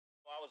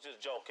was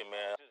just joking,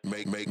 man.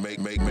 Make money,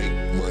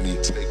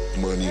 take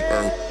money,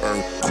 earn,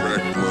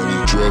 crack money,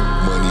 drug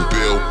money,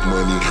 bail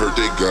money. Heard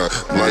they got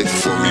life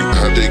for me,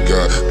 how they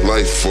got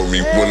life for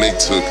me when they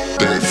took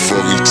that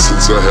from me.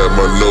 Since I had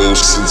my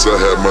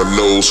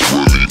nose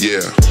fully,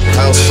 yeah.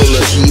 House full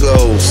of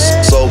kilos,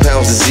 sold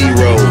pounds to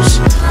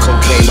zeros.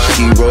 Cocaine my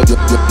hero, you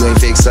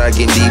ain't fake side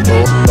getting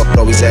Debo.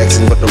 Always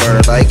asking what the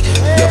learner like.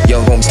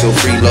 Young home still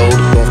freeload.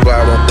 Don't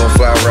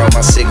fly around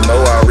my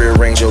signal. I'll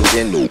rearrange your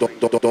dinner.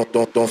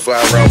 Don't fly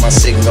around my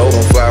signal.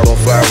 Don't fly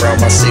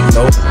around my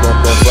signal.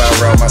 Don't fly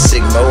around my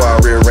signal. I'll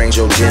rearrange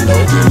your dinner.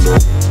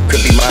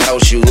 Could be my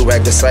house, you look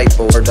like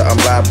disciple. Heard that I'm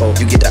liable.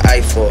 You get the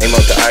eyeball, aim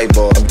out the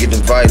eyeball. I'm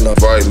getting violent.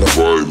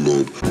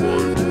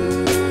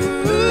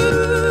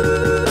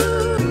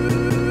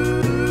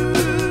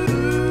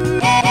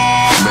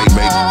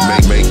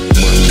 Make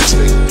money,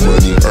 take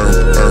money,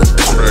 earn,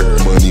 crack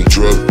money,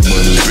 drug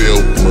money,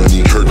 bail money.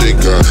 Heard they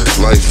got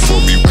life for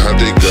me, how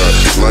they got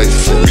life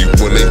for me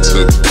when they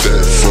took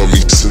that from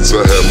me. Since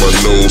I had my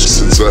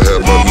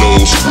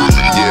nose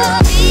fully,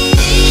 yeah.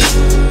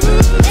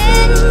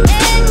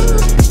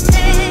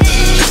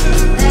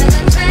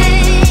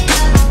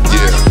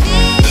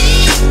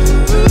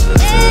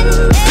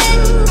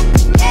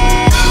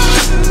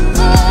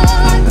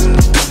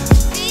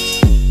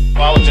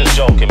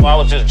 I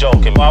was just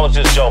joking, man. I was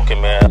just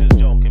joking, man.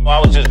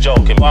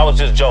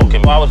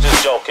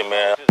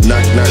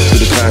 Knock to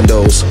the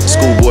condos.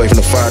 Schoolboy from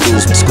the five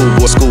dudes.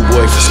 Schoolboy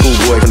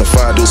from the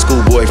five dudes.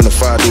 Schoolboy from the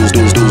five dudes.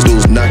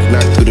 Dudes. Knock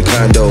to the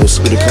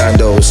condos.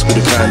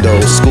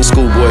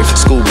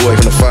 Schoolboy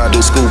from the five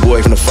dudes.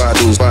 Schoolboy from the five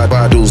dudes.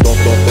 Five dudes. Don't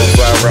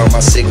fly around my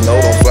signal.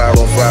 Don't fly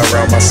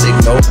around my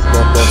signal.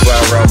 Don't fly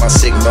around my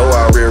signal.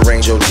 I'll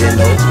rearrange your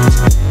dinner.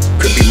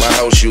 Could be my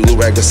house, you look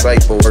like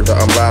disciple. Heard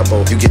that I'm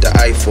liable. You get the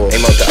eyeball,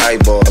 aim out the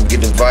eyeball. I'm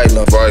getting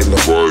violent.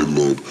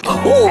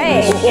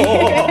 Hey.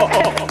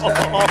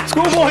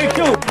 Schoolboy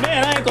Q,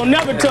 man, I ain't gonna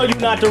never tell you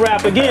not to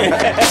rap again.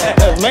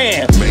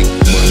 Man. Make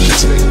money,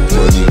 take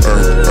money,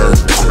 earn,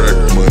 crack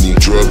money,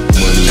 drug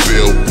money,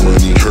 bail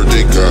money. Heard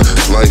they got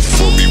life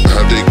for me,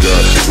 how they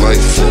got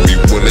life for me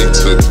when they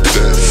took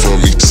that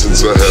from me.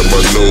 Since I had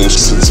my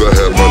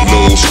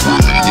nose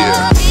fully,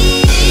 yeah.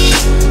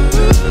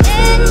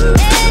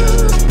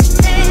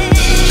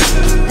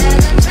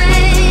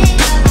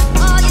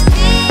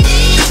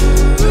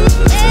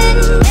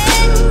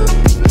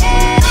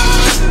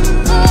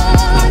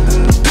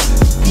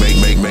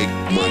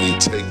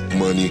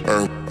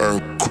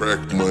 Earn,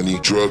 crack money,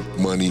 drug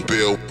money,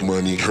 bail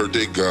money. Heard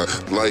they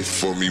got life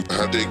for me,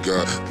 how they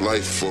got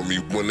life for me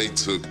when they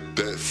took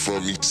that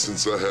from me.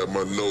 Since I had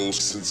my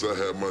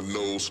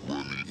nose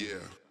fully,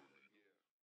 yeah.